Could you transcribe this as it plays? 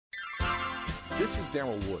This is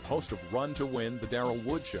Daryl Wood, host of Run to Win, the Daryl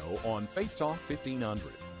Wood Show on Faith Talk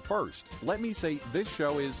 1500. First, let me say this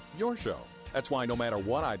show is your show. That's why no matter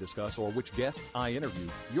what I discuss or which guests I interview,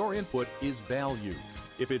 your input is valued.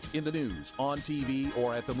 If it's in the news, on TV,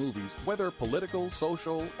 or at the movies, whether political,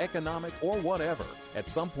 social, economic, or whatever, at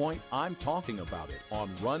some point I'm talking about it on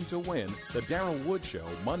Run to Win, the Daryl Wood Show,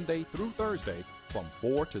 Monday through Thursday from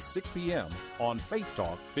 4 to 6 p.m. on Faith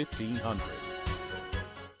Talk 1500.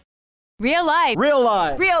 Real life. Real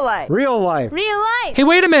life. Real life. Real life. Real life. Hey,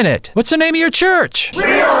 wait a minute. What's the name of your church?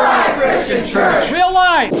 Real Life Christian Church. Real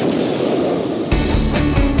life.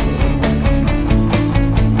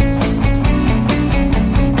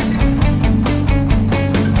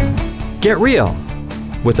 Get real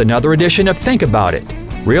with another edition of Think About It.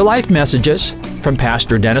 Real life messages from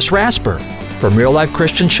Pastor Dennis Rasper from Real Life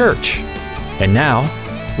Christian Church. And now,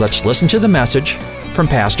 let's listen to the message from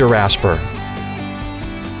Pastor Rasper.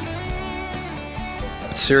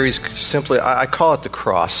 Series simply, I call it the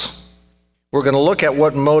cross. We're going to look at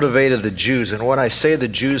what motivated the Jews. And when I say the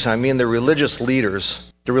Jews, I mean the religious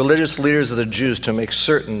leaders of the Jews to make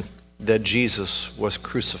certain that Jesus was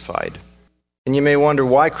crucified. And you may wonder,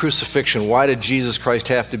 why crucifixion? Why did Jesus Christ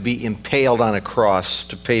have to be impaled on a cross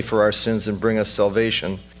to pay for our sins and bring us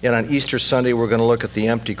salvation? And on Easter Sunday, we're going to look at the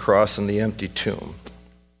empty cross and the empty tomb.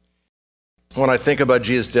 When I think about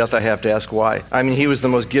Jesus' death, I have to ask why. I mean, he was the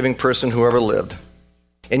most giving person who ever lived.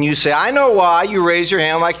 And you say, I know why. You raise your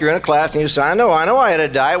hand like you're in a class, and you say, I know I had to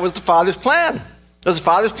die. It was the Father's plan. It was the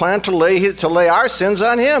Father's plan to lay our sins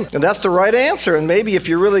on him. And that's the right answer. And maybe if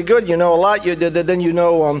you're really good, you know a lot, then you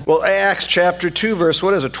know, Acts chapter 2, verse,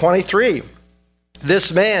 23.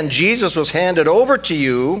 This man, Jesus, was handed over to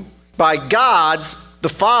you by God's, the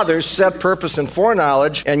Father's set purpose and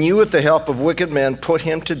foreknowledge, and you with the help of wicked men put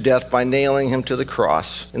him to death by nailing him to the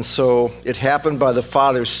cross. And so it happened by the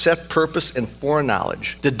Father's set purpose and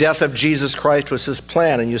foreknowledge. The death of Jesus Christ was his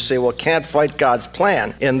plan. And you say, well, can't fight God's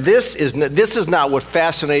plan. And this is not what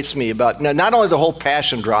fascinates me about not only the whole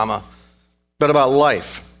passion drama, but about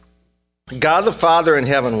life. God the Father in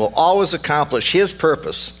heaven will always accomplish his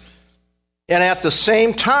purpose. And at the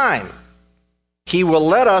same time, he will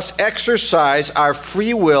let us exercise our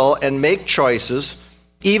free will and make choices,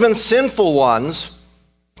 even sinful ones,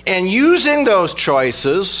 and using those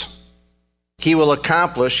choices, he will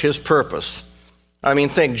accomplish his purpose. I mean,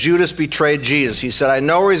 think, Judas betrayed Jesus. He said, I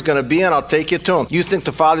know where he's going to be, and I'll take you to him. You think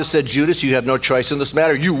the Father said, Judas, you have no choice in this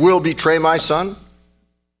matter. You will betray my son?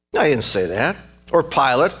 No, he didn't say that. Or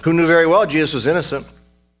Pilate, who knew very well Jesus was innocent,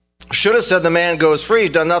 should have said the man goes free.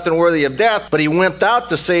 He's done nothing worthy of death, but he wimped out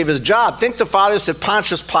to save his job. Think the Father said,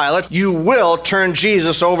 Pontius Pilate, you will turn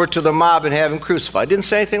Jesus over to the mob and have him crucified. Didn't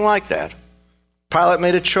say anything like that. Pilate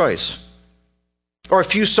made a choice. Or a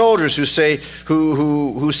few soldiers who say,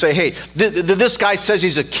 hey, this guy says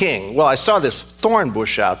he's a king. Well, I saw this thorn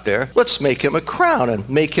bush out there. Let's make him a crown and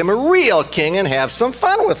make him a real king and have some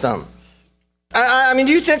fun with him. I mean,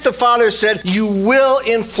 do you think the Father said, you will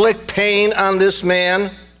inflict pain on this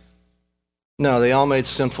man? No, they all made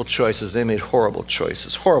sinful choices. They made horrible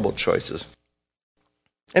choices.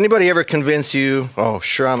 Anybody ever convince you, oh,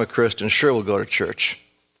 sure, I'm a Christian, sure, we'll go to church.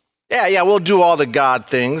 Yeah, we'll do all the God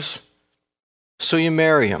things. So you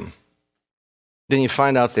marry him. Then you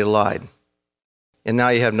find out they lied. And now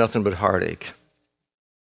you have nothing but heartache.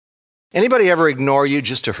 Anybody ever ignore you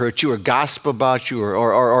just to hurt you or gossip about you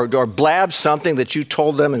or blab something that you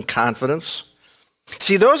told them in confidence?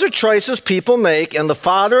 See, those are choices people make, and the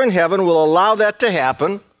Father in heaven will allow that to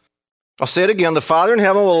happen. I'll say it again. The Father in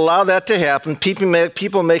heaven will allow that to happen.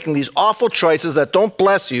 People making these awful choices that don't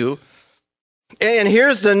bless you. And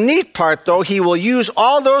here's the neat part, though. He will use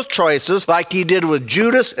all those choices, like he did with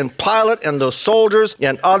Judas and Pilate and those soldiers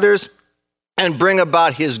and others, and bring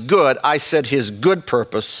about his good, I said his good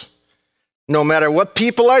purpose. No matter what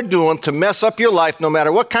people are doing to mess up your life, no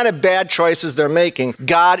matter what kind of bad choices they're making,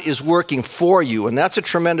 God is working for you. And that's a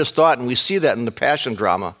tremendous thought, and we see that in the passion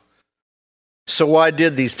drama. So why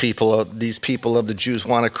did these people of the Jews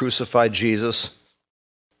want to crucify Jesus?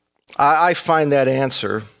 I find that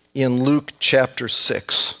answer in Luke chapter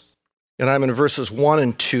 6. And I'm in verses 1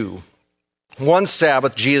 and 2. One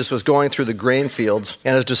Sabbath, Jesus was going through the grain fields,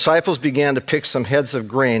 and his disciples began to pick some heads of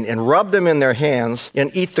grain and rub them in their hands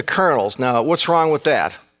and eat the kernels. Now, what's wrong with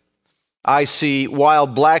that? I see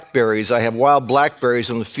wild blackberries. I have wild blackberries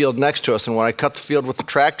in the field next to us, and when I cut the field with the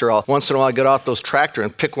tractor, once in a while I get off those tractor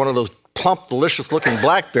and pick one of those plump, delicious-looking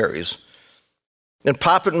blackberries and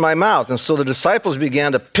pop it in my mouth. And so the disciples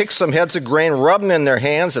began to pick some heads of grain, rub them in their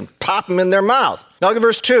hands, and pop them in their mouth. Now look at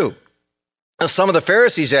verse 2. And some of the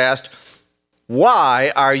Pharisees asked,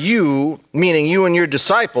 why are you, meaning you and your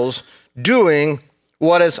disciples, doing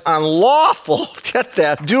what is unlawful, get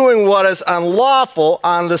that, doing what is unlawful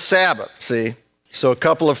on the Sabbath, see? So a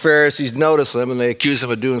couple of Pharisees notice him and they accuse him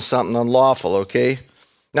of doing something unlawful, okay?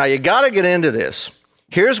 Now you got to get into this.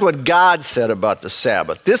 Here's what God said about the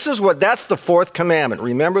Sabbath. That's the fourth commandment.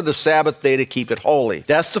 Remember the Sabbath day to keep it holy.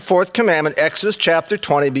 That's the fourth commandment, Exodus chapter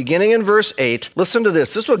 20, beginning in verse 8. Listen to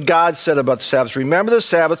this. This is what God said about the Sabbath. Remember the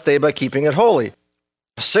Sabbath day by keeping it holy.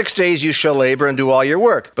 6 days you shall labor and do all your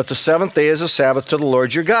work, but the seventh day is a Sabbath to the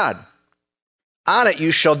Lord your God. On it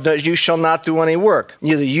you shall not do any work,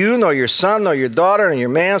 neither you, nor your son, nor your daughter, nor your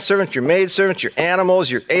manservant, your maidservant, your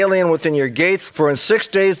animals, your alien within your gates. For in 6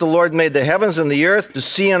 days the Lord made the heavens and the earth, the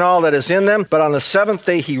sea and all that is in them, but on the seventh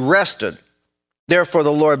day he rested. Therefore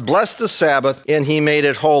the Lord blessed the Sabbath, and he made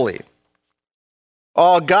it holy.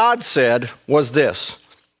 All God said was this: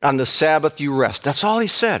 on the Sabbath you rest. That's all he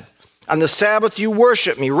said. On the Sabbath you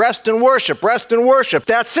worship me. Rest and worship, rest and worship.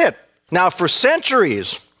 That's it. Now for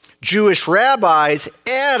centuries, Jewish rabbis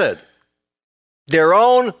added their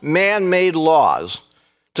own man-made laws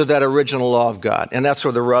to that original law of God. And that's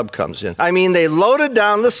where the rub comes in. I mean, they loaded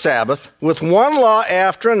down the Sabbath with one law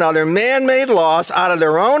after another, man-made laws out of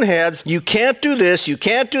their own heads. You can't do this, you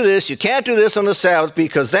can't do this, you can't do this on the Sabbath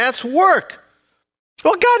because that's work.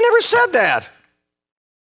 Well, God never said that.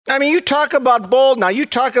 I mean, you talk about bold. Now, you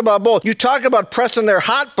talk about bold. You talk about pressing their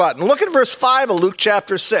hot button. Look at verse 5 of Luke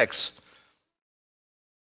chapter 6.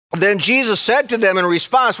 Then Jesus said to them in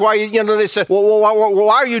response, they said, well,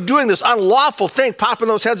 why are you doing this unlawful thing, popping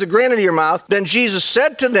those heads of grain into your mouth? Then Jesus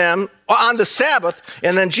said to them on the Sabbath,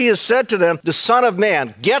 and then Jesus said to them, the Son of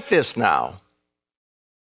Man, get this now.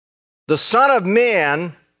 The Son of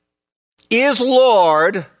Man is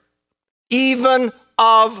Lord even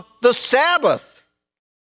of the Sabbath.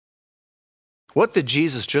 What did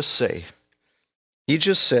Jesus just say? He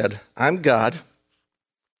just said, I'm God.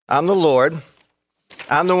 I'm the Lord.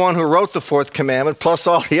 I'm the one who wrote the fourth commandment, plus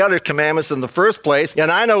all the other commandments in the first place, and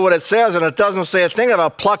I know what it says, and it doesn't say a thing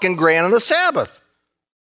about plucking grain on the Sabbath.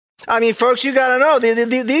 I mean, folks, you got to know,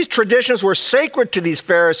 these traditions were sacred to these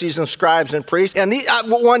Pharisees and scribes and priests, and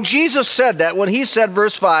when Jesus said that, when he said,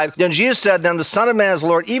 verse 5, then Jesus said, then the Son of Man is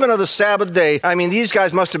Lord, even of the Sabbath day. I mean, these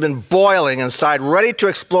guys must have been boiling inside, ready to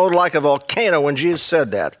explode like a volcano when Jesus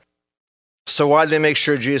said that. So why did they make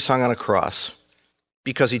sure Jesus hung on a cross?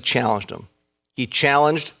 Because he challenged them. He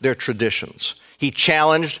challenged their traditions. He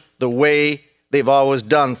challenged the way they've always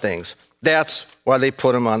done things. That's why they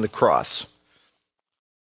put him on the cross.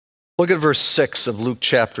 Look at verse 6 of Luke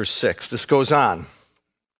chapter 6. This goes on.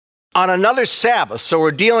 On another Sabbath, so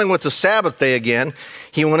we're dealing with the Sabbath day again,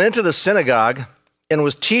 he went into the synagogue and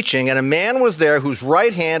was teaching, and a man was there whose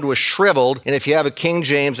right hand was shriveled, and if you have a King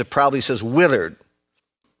James, it probably says withered.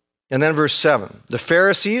 And then verse 7, the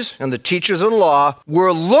Pharisees and the teachers of the law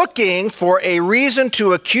were looking for a reason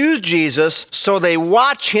to accuse Jesus, so they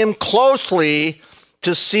watch him closely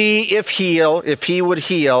to see if he would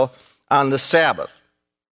heal on the Sabbath.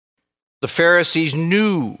 The Pharisees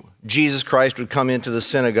knew Jesus Christ would come into the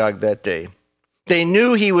synagogue that day. They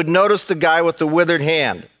knew he would notice the guy with the withered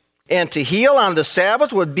hand. And to heal on the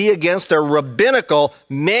Sabbath would be against their rabbinical,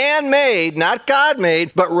 man-made, not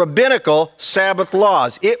God-made, but rabbinical Sabbath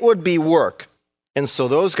laws. It would be work. And so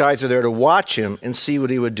those guys are there to watch him and see what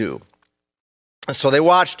he would do. And so they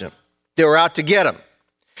watched him. They were out to get him.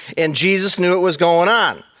 And Jesus knew what was going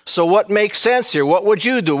on. So what makes sense here? What would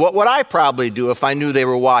you do? What would I probably do if I knew they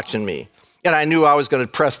were watching me and I knew I was going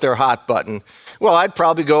to press their hot button? Well, I'd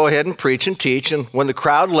probably go ahead and preach and teach, and when the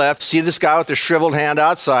crowd left, see this guy with the shriveled hand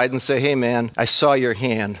outside and say, hey man, I saw your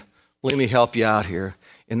hand. Let me help you out here.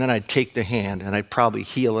 And then I'd take the hand and I'd probably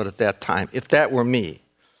heal it at that time, if that were me.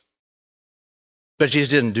 But Jesus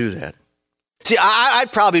didn't do that. See,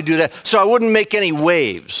 I'd probably do that so I wouldn't make any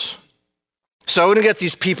waves. So I wouldn't get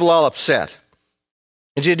these people all upset.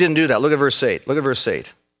 And Jesus didn't do that. Look at verse 8. Look at verse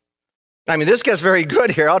 8. I mean, this gets very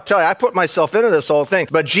good here. I'll tell you, I put myself into this whole thing.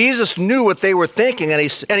 But Jesus knew what they were thinking, and he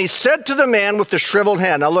said to the man with the shriveled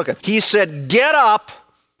hand, now look, he said, get up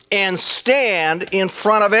and stand in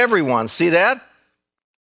front of everyone. See that?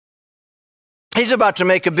 He's about to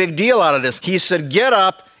make a big deal out of this. He said, get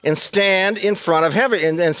up and stand in front of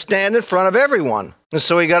and stand in front of everyone. And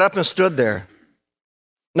so he got up and stood there.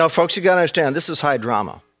 Now, folks, you got to understand, this is high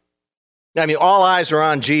drama. I mean, all eyes are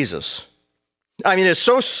on Jesus. I mean, it's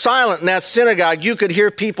so silent in that synagogue, you could hear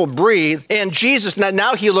people breathe. And Jesus,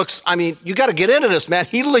 now he looks, I mean, you got to get into this, man.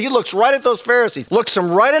 He looks right at those Pharisees, looks them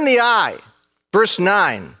right in the eye. Verse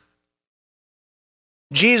 9.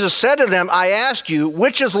 Jesus said to them, I ask you,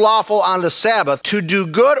 which is lawful on the Sabbath, to do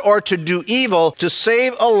good or to do evil, to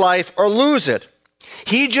save a life or lose it?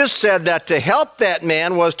 He just said that to help that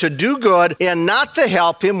man was to do good, and not to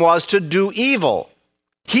help him was to do evil.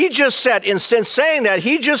 He just said, in saying that,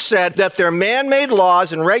 he just said that their man-made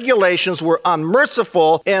laws and regulations were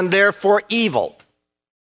unmerciful and therefore evil.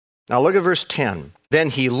 Now look at verse 10. Then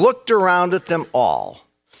he looked around at them all.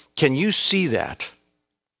 Can you see that?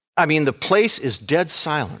 I mean, the place is dead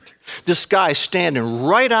silent. This guy standing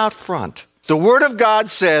right out front. The Word of God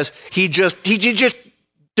says he just,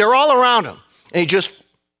 they're all around him. And he just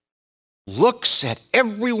looks at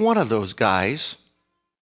every one of those guys.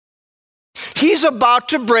 He's about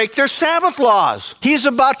to break their Sabbath laws. He's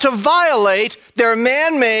about to violate their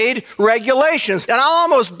man-made regulations. And I'll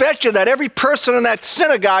almost bet you that every person in that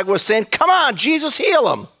synagogue was saying, come on, Jesus,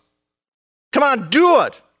 heal him. Come on, do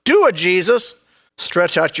it. Do it, Jesus.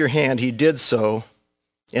 Stretch out your hand. He did so,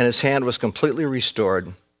 and his hand was completely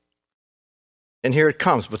restored. And here it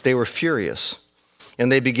comes, but they were furious.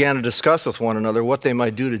 And they began to discuss with one another what they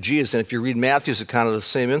might do to Jesus. And if you read Matthew's account of the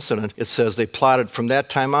same incident, it says they plotted, from that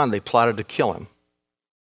time on, they plotted to kill him.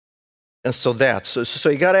 And so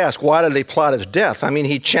you got to ask, why did they plot his death? I mean,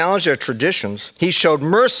 he challenged their traditions. He showed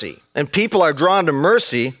mercy, and people are drawn to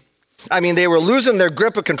mercy. I mean, they were losing their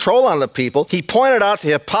grip of control on the people. He pointed out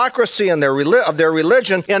the hypocrisy of their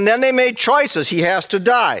religion, and then they made choices. He has to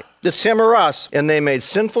die. It's him or us. And they made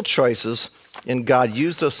sinful choices, and God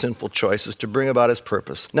used those sinful choices to bring about his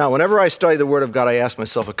purpose. Now, whenever I study the Word of God, I ask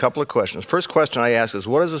myself a couple of questions. First question I ask is,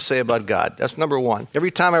 what does it say about God? That's number one.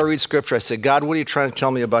 Every time I read Scripture, I say, God, what are you trying to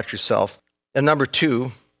tell me about yourself? And number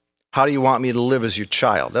two, how do you want me to live as your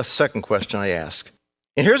child? That's the second question I ask.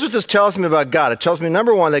 And here's what this tells me about God. It tells me,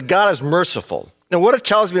 number one, that God is merciful. And what it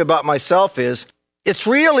tells me about myself is, it's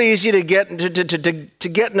real easy to get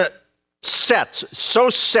in a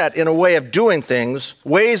set in a way of doing things,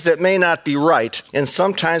 ways that may not be right. And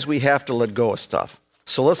sometimes we have to let go of stuff.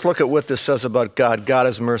 So let's look at what this says about God. God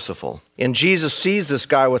is merciful. And Jesus sees this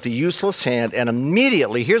guy with a useless hand, and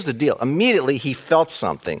immediately, here's the deal, immediately he felt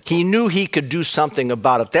something. He knew he could do something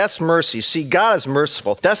about it. That's mercy. See, God is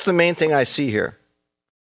merciful. That's the main thing I see here.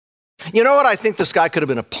 You know what? I think this guy could have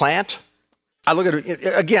been a plant. I look at it,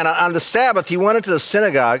 again, on the Sabbath, he went into the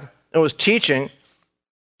synagogue and was teaching,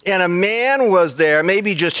 and a man was there,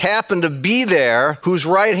 maybe just happened to be there, whose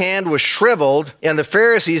right hand was shriveled, and the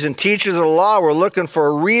Pharisees and teachers of the law were looking for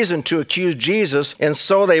a reason to accuse Jesus, and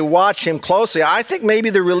so they watched him closely. I think maybe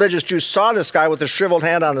the religious Jews saw this guy with a shriveled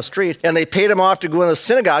hand on the street, and they paid him off to go in the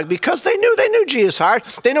synagogue because they knew Jesus' heart.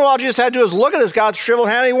 They knew all Jesus had to do was look at this guy with a shriveled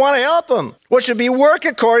hand and he wanted to help him, which would be work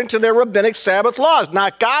according to their rabbinic Sabbath laws.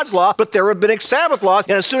 Not God's law, but their rabbinic Sabbath laws.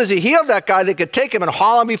 And as soon as he healed that guy, they could take him and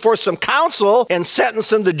haul him before some council and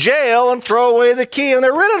sentence him to jail and throw away the key, and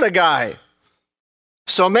they're rid of the guy.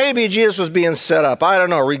 So maybe Jesus was being set up. I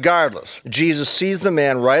don't know. Regardless, Jesus sees the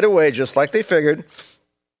man right away, just like they figured.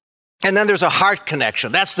 And then there's a heart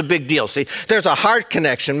connection. That's the big deal. See, there's a heart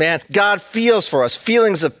connection, man. God feels for us,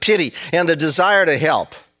 feelings of pity and the desire to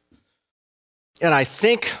help. And I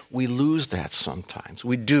think we lose that sometimes.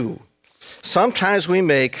 We do. Sometimes we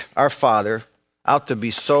make our Father out to be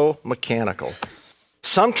so mechanical.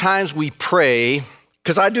 Sometimes we pray,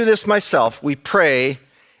 because I do this myself, we pray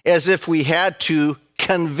as if we had to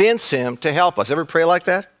convince him to help us. Ever pray like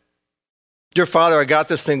that? Dear Father, I got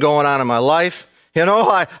this thing going on in my life. You know,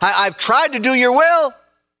 I've tried to do your will.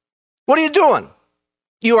 What are you doing?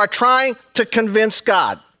 You are trying to convince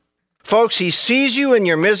God. Folks, he sees you in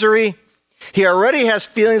your misery. He already has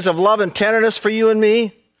feelings of love and tenderness for you and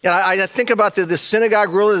me. And I think about this synagogue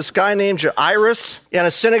ruler, this guy named Jairus. And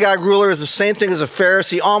a synagogue ruler is the same thing as a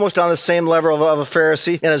Pharisee, almost on the same level of a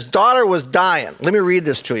Pharisee. And his daughter was dying. Let me read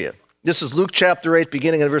this to you. This is Luke chapter 8,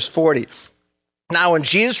 beginning in verse 40. Now when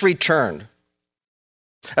Jesus returned,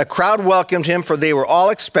 a crowd welcomed him, for they were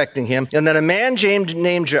all expecting him. And then a man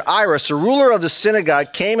named Jairus, a ruler of the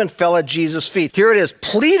synagogue, came and fell at Jesus' feet. Here it is,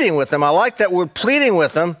 pleading with him. I like that word, pleading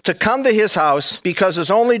with him, to come to his house because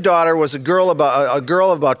his only daughter was a girl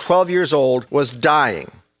of about 12 years old, was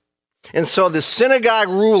dying. And so the synagogue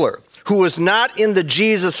ruler, who was not in the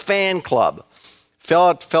Jesus fan club,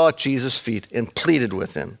 fell at Jesus' feet and pleaded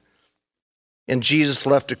with him. And Jesus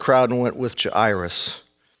left the crowd and went with Jairus.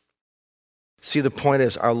 See, the point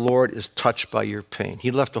is, our Lord is touched by your pain.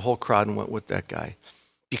 He left the whole crowd and went with that guy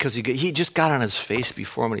because he just got on his face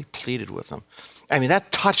before him and he pleaded with him. I mean,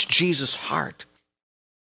 that touched Jesus' heart.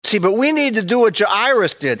 See, but we need to do what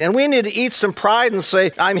Jairus did, and we need to eat some pride and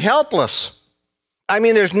say, I'm helpless. I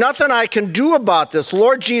mean, there's nothing I can do about this.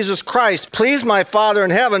 Lord Jesus Christ, please, my Father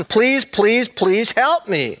in heaven, please, please, please help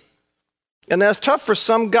me. And that's tough for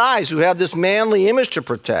some guys who have this manly image to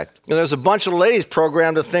protect. And there's a bunch of ladies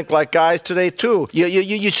programmed to think like guys today too.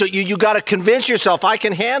 You got to convince yourself, I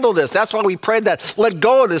can handle this. That's why we prayed that let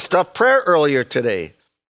go of this stuff prayer earlier today.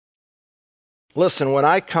 Listen, when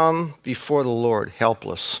I come before the Lord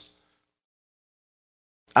helpless,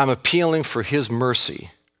 I'm appealing for his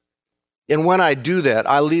mercy. And when I do that,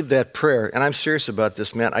 I leave that prayer, and I'm serious about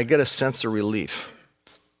this, man, I get a sense of relief.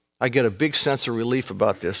 I get a big sense of relief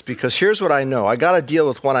about this because here's what I know. I got to deal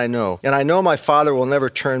with what I know. And I know my Father will never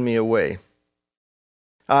turn me away.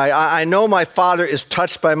 I know my Father is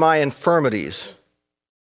touched by my infirmities.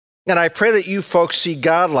 And I pray that you folks see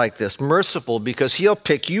God like this, merciful, because he'll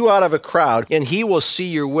pick you out of a crowd and he will see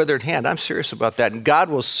your withered hand. I'm serious about that. And God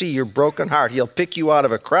will see your broken heart. He'll pick you out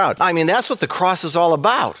of a crowd. I mean, that's what the cross is all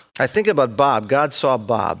about. I think about Bob. God saw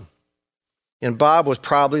Bob. And Bob was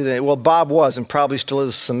Bob was and probably still is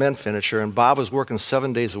a cement finisher, and Bob was working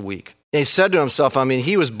 7 days a week. And he said to himself,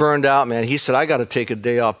 he was burned out, man. He said, I got to take a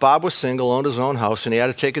day off. Bob was single, owned his own house, and he had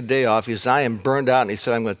to take a day off. He said, I am burned out, and he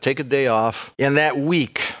said, I'm going to take a day off. And that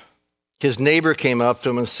week, his neighbor came up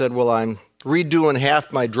to him and said, well, I'm redoing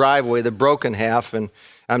half my driveway, the broken half, and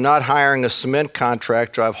I'm not hiring a cement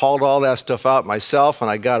contractor. I've hauled all that stuff out myself, and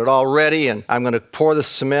I got it all ready, and I'm going to pour the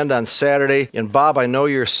cement on Saturday. And Bob, I know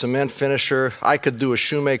you're a cement finisher. I could do a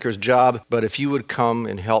shoemaker's job, but if you would come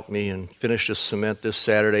and help me and finish the cement this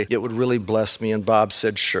Saturday, it would really bless me. And Bob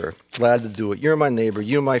said, sure, glad to do it. You're my neighbor,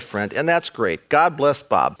 you're my friend, and that's great. God bless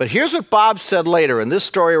Bob. But here's what Bob said later, and this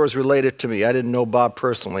story was related to me. I didn't know Bob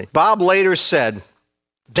personally. Bob later said,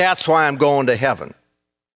 that's why I'm going to heaven.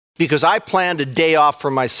 Because I planned a day off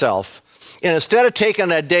for myself. And instead of taking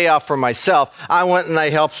that day off for myself, I went and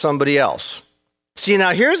I helped somebody else. See,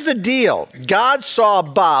 now here's the deal. God saw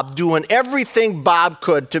Bob doing everything Bob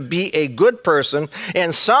could to be a good person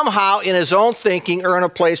and somehow in his own thinking earn a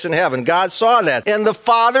place in heaven. God saw that. And the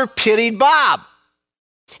Father pitied Bob.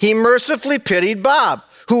 He mercifully pitied Bob,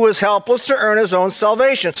 who was helpless to earn his own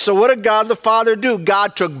salvation. So what did God the Father do?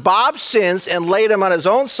 God took Bob's sins and laid them on his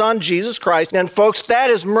own son, Jesus Christ. And folks, that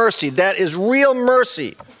is mercy. That is real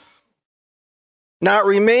mercy. Now it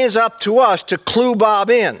remains up to us to clue Bob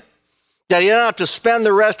in, that he doesn't have to spend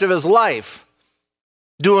the rest of his life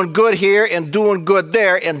doing good here and doing good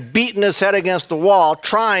there and beating his head against the wall,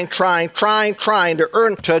 trying to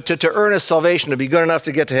earn his salvation, to be good enough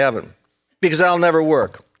to get to heaven. Because that'll never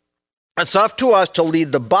work. It's up to us to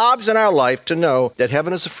lead the Bobs in our life to know that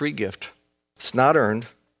heaven is a free gift. It's not earned.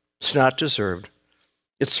 It's not deserved.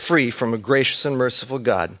 It's free from a gracious and merciful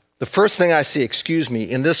God. The first thing I see,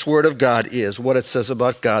 in this word of God is what it says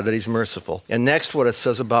about God, that he's merciful. And next, what it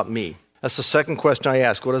says about me. That's the second question I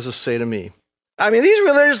ask. What does it say to me? These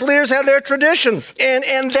religious leaders had their traditions,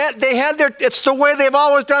 and that they had it's the way they've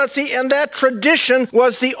always done it. See, and that tradition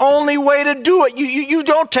was the only way to do it. You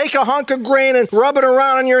don't take a hunk of grain and rub it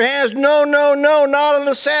around in your hands. No, not on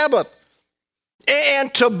the Sabbath.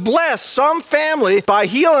 And to bless some family by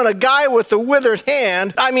healing a guy with a withered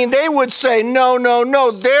hand, they would say,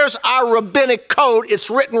 no, there's our rabbinic code. It's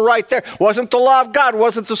written right there. Wasn't the law of God,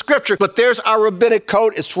 wasn't the scripture, but there's our rabbinic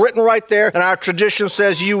code. It's written right there, and our tradition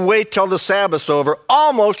says you wait till the Sabbath's over,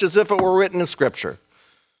 almost as if it were written in scripture.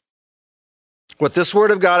 What this word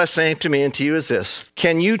of God is saying to me and to you is this.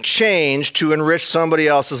 Can you change to enrich somebody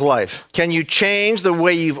else's life? Can you change the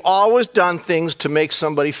way you've always done things to make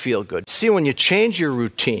somebody feel good? See, when you change your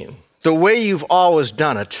routine, the way you've always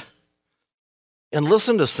done it, and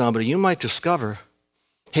listen to somebody, you might discover,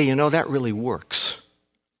 hey, that really works.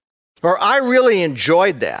 Or I really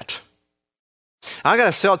enjoyed that. I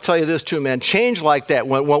got to tell you this too, man. Change like that.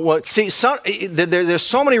 There's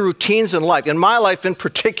so many routines in life. In my life in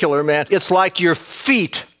particular, man, it's like your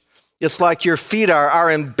feet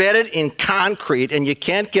are embedded in concrete, and you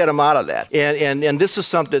can't get them out of that. And this is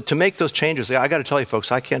something, to make those changes, I got to tell you,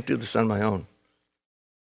 folks, I can't do this on my own.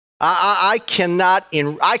 I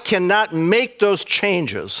cannot make those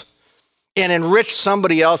changes and enrich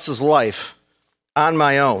somebody else's life on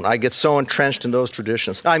my own. I get so entrenched in those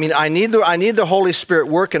traditions. I need the Holy Spirit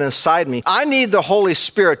working inside me. I need the Holy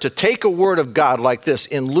Spirit to take a word of God like this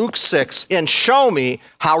in Luke 6 and show me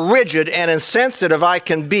how rigid and insensitive I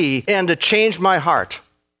can be and to change my heart.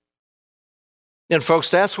 And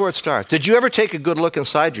folks, that's where it starts. Did you ever take a good look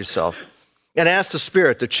inside yourself and ask the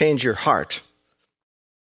Spirit to change your heart?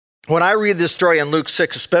 When I read this story in Luke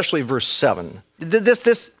 6, especially verse 7,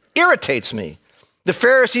 this irritates me. The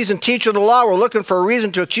Pharisees and teachers of the law were looking for a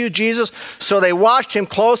reason to accuse Jesus, so they watched him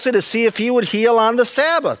closely to see if he would heal on the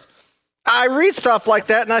Sabbath. I read stuff like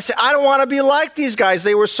that, and I say, I don't want to be like these guys.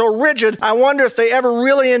 They were so rigid. I wonder if they ever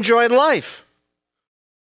really enjoyed life.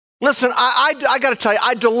 Listen, I got to tell you,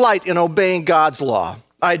 I delight in obeying God's law.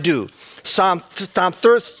 I do. Psalm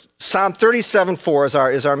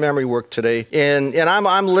 37:4 is our memory work today, and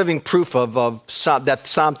I'm living proof of that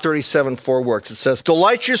Psalm 37:4 works. It says,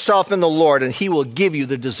 "Delight yourself in the Lord, and He will give you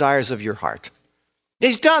the desires of your heart."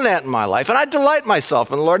 He's done that in my life, and I delight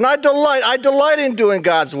myself in the Lord, and I delight in doing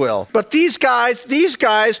God's will. But these guys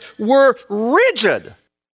were rigid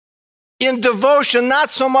in devotion,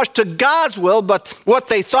 not so much to God's will, but what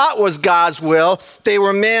they thought was God's will. They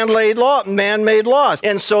were man-made laws.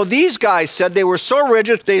 And so these guys said, they were so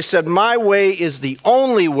rigid, they said, my way is the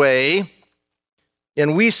only way.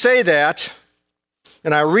 And we say that,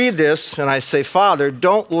 and I read this, and I say, Father,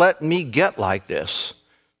 don't let me get like this.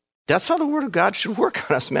 That's how the Word of God should work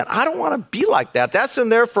on us, man. I don't want to be like that. That's in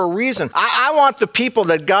there for a reason. I want the people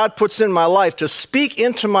that God puts in my life to speak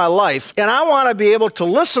into my life, and I want to be able to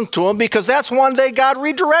listen to them because that's one day God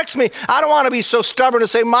redirects me. I don't want to be so stubborn to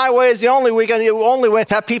say my way is the only way,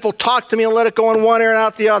 have people talk to me and let it go in one ear and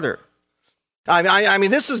out the other. I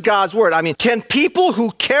mean, this is God's word. I mean, can people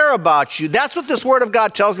who care about you, that's what this Word of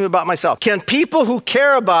God tells me about myself. Can people who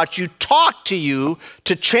care about you talk to you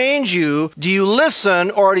to change you? Do you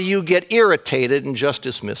listen, or do you get irritated and just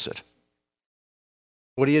dismiss it?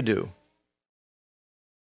 What do?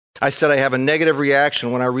 I said I have a negative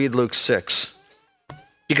reaction when I read Luke 6.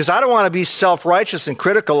 Because I don't want to be self-righteous and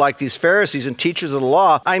critical like these Pharisees and teachers of the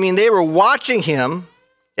law. I mean, they were watching him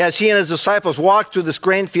as he and his disciples walked through this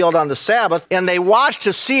grain field on the Sabbath, and they watched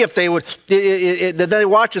to see if he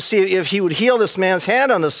would heal this man's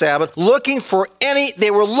hand on the Sabbath, they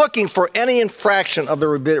were looking for any infraction of the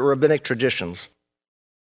rabbinic traditions.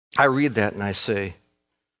 I read that and I say,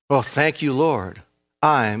 well, thank you, Lord.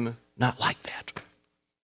 I'm not like that.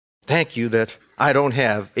 Thank you that I don't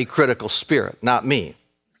have a critical spirit, not me.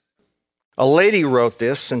 A lady wrote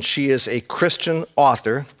this, and she is a Christian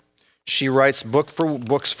author. She writes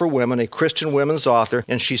books for women, a Christian women's author,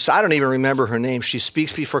 and I don't even remember her name. She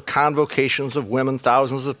speaks before convocations of women,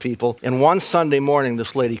 thousands of people. And one Sunday morning,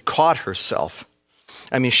 this lady caught herself.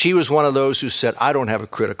 I mean, she was one of those who said, I don't have a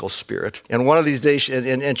critical spirit. And one of these days,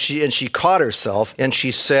 she caught herself, and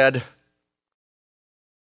she said,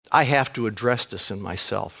 I have to address this in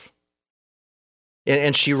myself.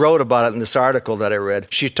 And she wrote about it in this article that I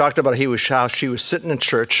read. She talked about how she was sitting in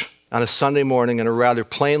church on a Sunday morning, and a rather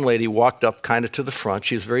plain lady walked up kind of to the front.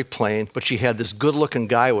 She was very plain, but she had this good-looking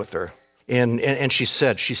guy with her. And she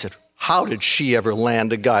said, how did she ever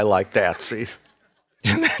land a guy like that, see?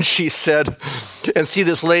 And then she said, and see,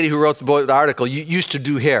 this lady who wrote the article used to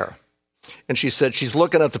do hair. And she said, she's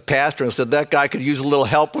looking at the pastor and said, that guy could use a little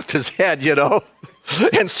help with his head, you know?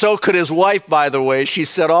 And so could his wife, by the way. She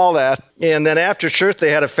said all that. And then after church,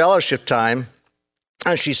 they had a fellowship time.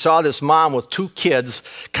 And she saw this mom with two kids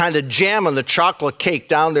kind of jamming the chocolate cake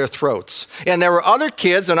down their throats. And there were other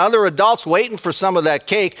kids and other adults waiting for some of that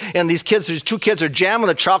cake. And these two kids are jamming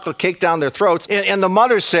the chocolate cake down their throats. And the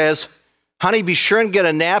mother says, honey, be sure and get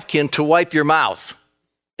a napkin to wipe your mouth.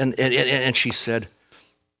 And she said,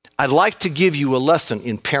 I'd like to give you a lesson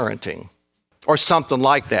in parenting, or something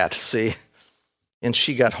like that, see? And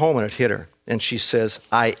she got home and it hit her. And she says,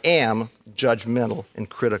 I am judgmental and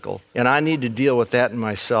critical, and I need to deal with that in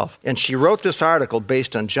myself. And she wrote this article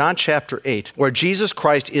based on John chapter 8, where Jesus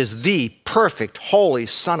Christ is the perfect, holy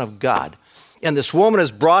Son of God. And this woman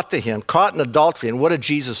is brought to him, caught in adultery. And what did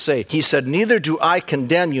Jesus say? He said, neither do I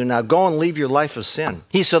condemn you. Now go and leave your life of sin.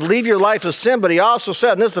 He said, leave your life of sin. But he also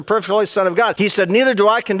said, and this is the perfect, holy Son of God, he said, neither do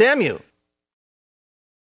I condemn you.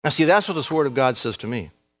 Now see, that's what this Word of God says to me.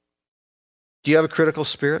 Do you have a critical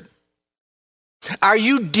spirit? Are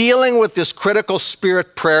you dealing with this critical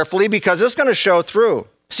spirit prayerfully? Because it's going to show through.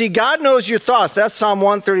 See, God knows your thoughts. That's Psalm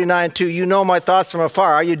 139:2. You know my thoughts from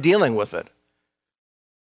afar. Are you dealing with it?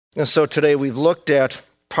 And so today we've looked at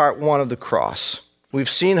part one of the cross. We've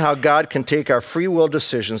seen how God can take our free will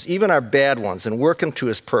decisions, even our bad ones, and work them to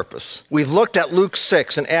his purpose. We've looked at Luke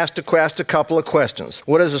 6 and asked a couple of questions.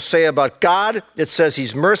 What does it say about God? It says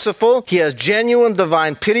he's merciful. He has genuine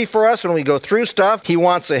divine pity for us when we go through stuff. He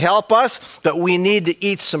wants to help us, but we need to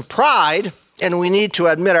eat some pride, and we need to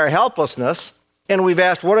admit our helplessness. And we've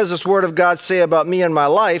asked, what does this Word of God say about me and my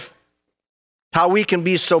life? How we can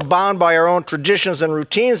be so bound by our own traditions and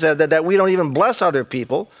routines that we don't even bless other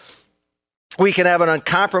people. We can have an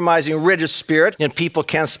uncompromising, rigid spirit, and people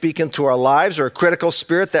can't speak into our lives, or a critical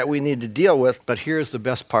spirit that we need to deal with. But here's the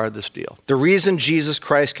best part of this deal. The reason Jesus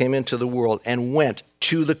Christ came into the world and went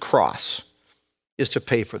to the cross is to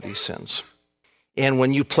pay for these sins. And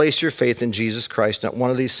when you place your faith in Jesus Christ, not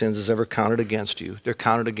one of these sins is ever counted against you. They're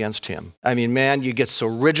counted against him. I mean, man, you get so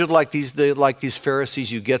rigid like these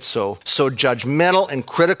Pharisees. You get so judgmental and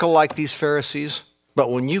critical like these Pharisees. But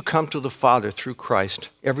when you come to the Father through Christ,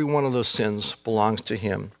 every one of those sins belongs to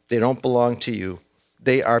him. They don't belong to you.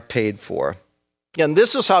 They are paid for. And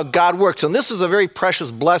this is how God works. And this is a very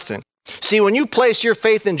precious blessing. See, when you place your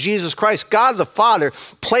faith in Jesus Christ, God the Father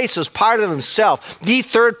places part of himself, the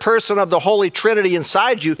third person of the Holy Trinity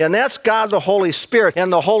inside you, and that's God the Holy Spirit.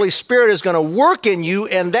 And the Holy Spirit is going to work in you,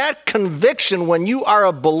 and that conviction when you are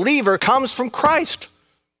a believer comes from Christ.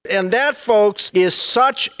 And that, folks, is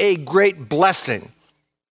such a great blessing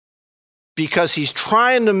because he's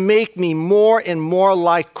trying to make me more and more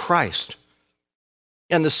like Christ.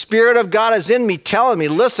 And the Spirit of God is in me telling me,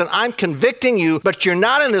 listen, I'm convicting you, but you're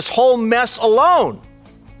not in this whole mess alone.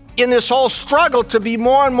 In this whole struggle to be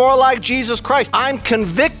more and more like Jesus Christ. I'm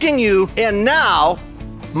convicting you, and now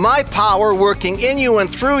my power working in you and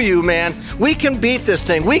through you, man, we can beat this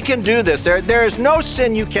thing. We can do this. There is no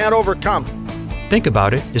sin you can't overcome. Think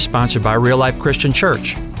About It is sponsored by Real Life Christian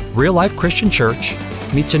Church. Real Life Christian Church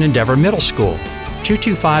meets in Endeavor Middle School,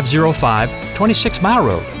 22505 26 Mile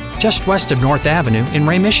Road, just west of North Avenue in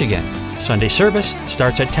Ray, Michigan. Sunday service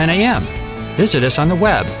starts at 10 a.m. Visit us on the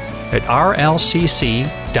web at rlcc.us.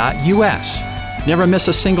 Never miss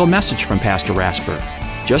a single message from Pastor Rasper.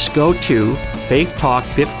 Just go to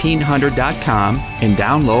faithtalk1500.com and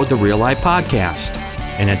download the Real Life Podcast.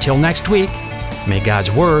 And until next week, may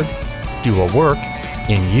God's Word do a work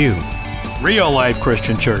in you. Real Life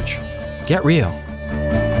Christian Church. Get real.